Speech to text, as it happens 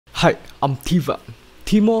Hi, I'm Tivan.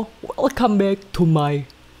 Timo, welcome back to my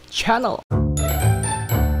channel.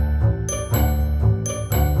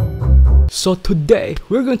 So today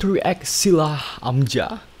we're going to react Shila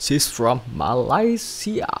Amzah. She's from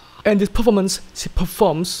Malaysia. And this performance she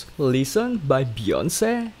performs Listen by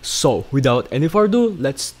Beyonce. So without any further ado,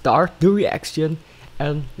 let's start the reaction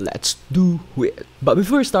and let's do it. But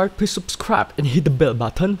before we start, please subscribe and hit the bell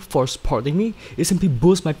button for supporting me. It simply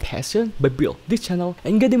boosts my passion by building this channel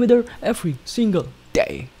and getting better every single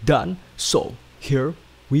day. Done. So here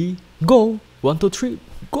we go. 1, 2, 3,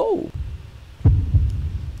 go.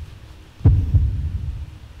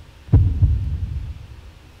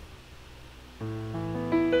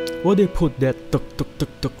 What they put that tuk tuk tuk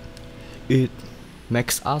tuk, it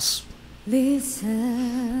makes us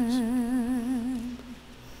listen.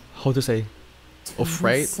 How to say?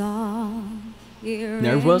 Afraid?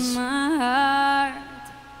 Nervous? A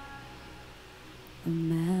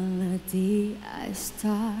melody I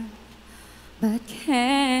start but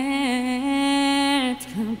can't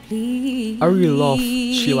complete. I really love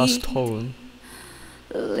Shila's tone.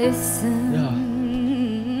 Listen. Yeah.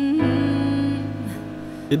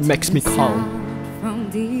 It makes me calm.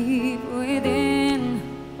 From deep within,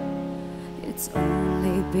 it's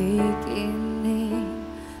only beginning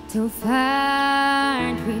to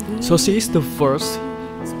find relief. So she is the first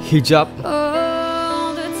hijab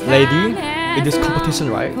lady in this competition,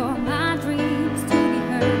 right?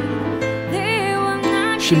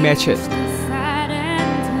 She matches.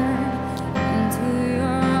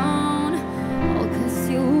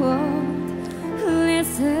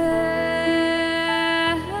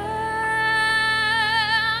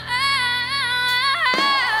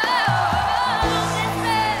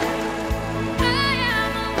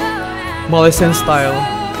 Malaysian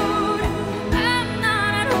style.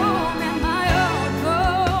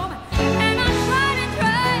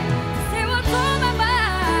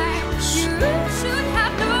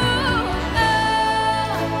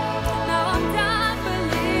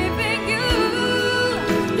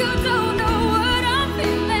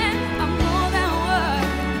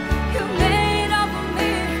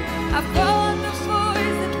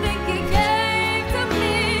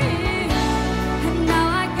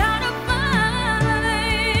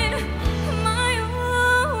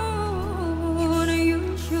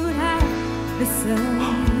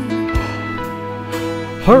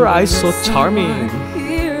 Her eyes so charming,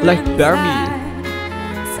 like Barbie.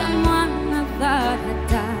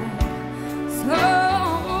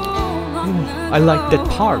 I like that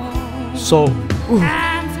part. So,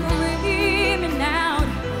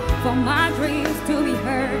 for my dreams to be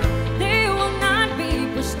heard, they will not be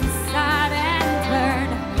pushed aside and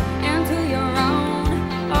turned into your own.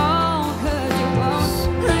 Oh, 'cause you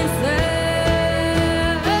won't listen.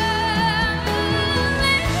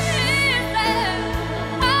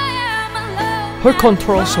 her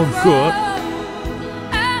control so good,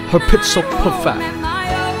 her pitch so perfect.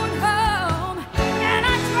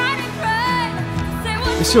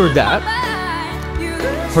 Is your dad?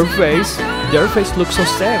 Her face, their face looks so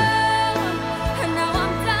same.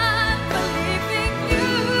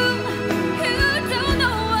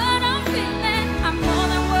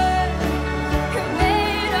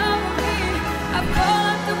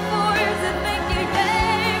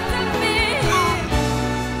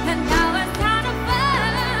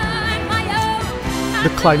 The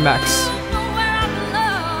climax.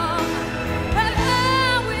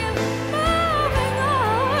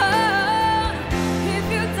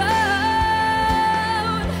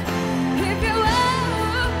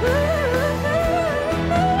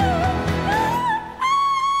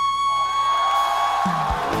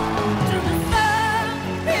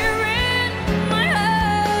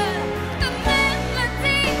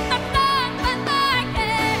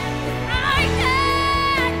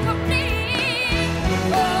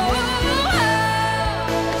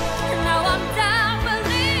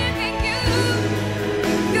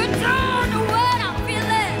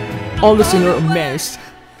 All the singers amazed.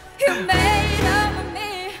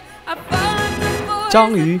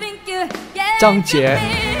 Zhang Yu, Zhang Jie,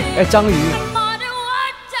 Zhang Yu.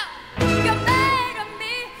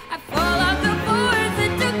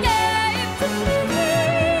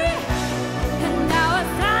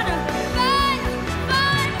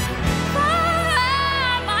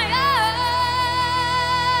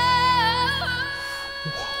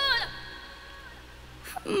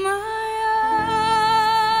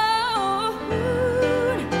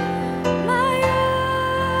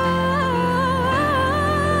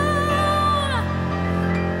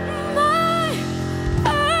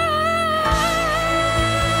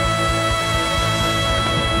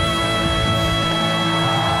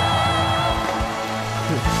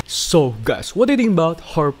 So guys, what do you think about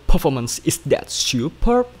her performance? Is that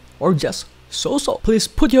superb or just so-so? Please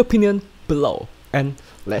put your opinion below and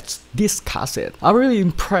let's discuss it. I'm really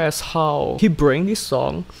impressed how he bring this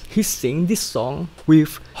song, he sing this song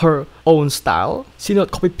with her own style. She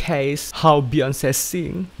not copy paste how Beyonce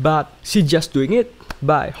sing, but she just doing it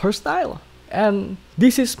by her style. And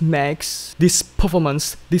makes this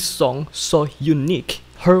performance, this song so unique.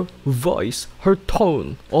 Her voice, her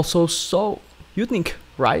tone also so unique,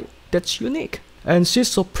 right? That's unique. And she's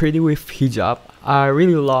so pretty with hijab. I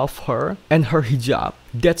really love her and her hijab.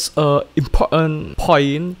 That's a important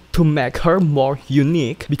point to make her more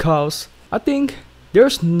unique, because I think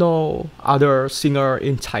there's no other singer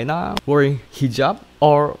in China wearing hijab,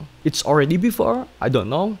 or it's already before, I don't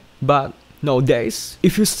know. But nowadays,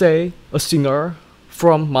 if you say a singer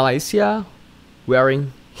from Malaysia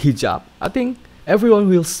wearing hijab, I think everyone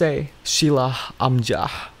will say Shila Amzah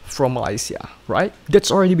from Malaysia, right?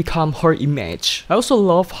 That's already become her image. I also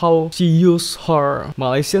love how she used her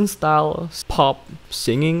Malaysian style pop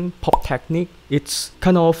singing, pop technique. It's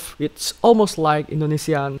almost like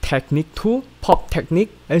Indonesian technique too, pop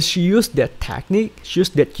technique. And she used that technique, she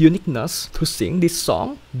used that uniqueness to sing this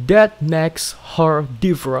song. That makes her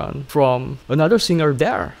different from another singer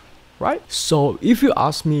there, right? So if you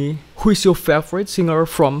ask me who is your favorite singer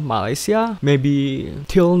from Malaysia, maybe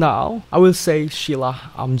till now, I will say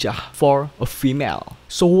Shila Amzah for a female.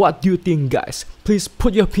 So what do you think, guys? Please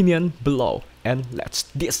put your opinion below and let's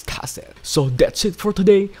discuss it. So that's it for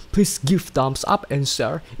today. Please give thumbs up and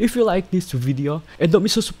share if you like this video, and don't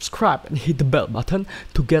miss to subscribe and hit the bell button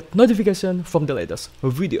to get notification from the latest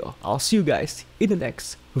video. I'll see you guys in the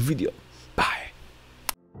next video. Bye.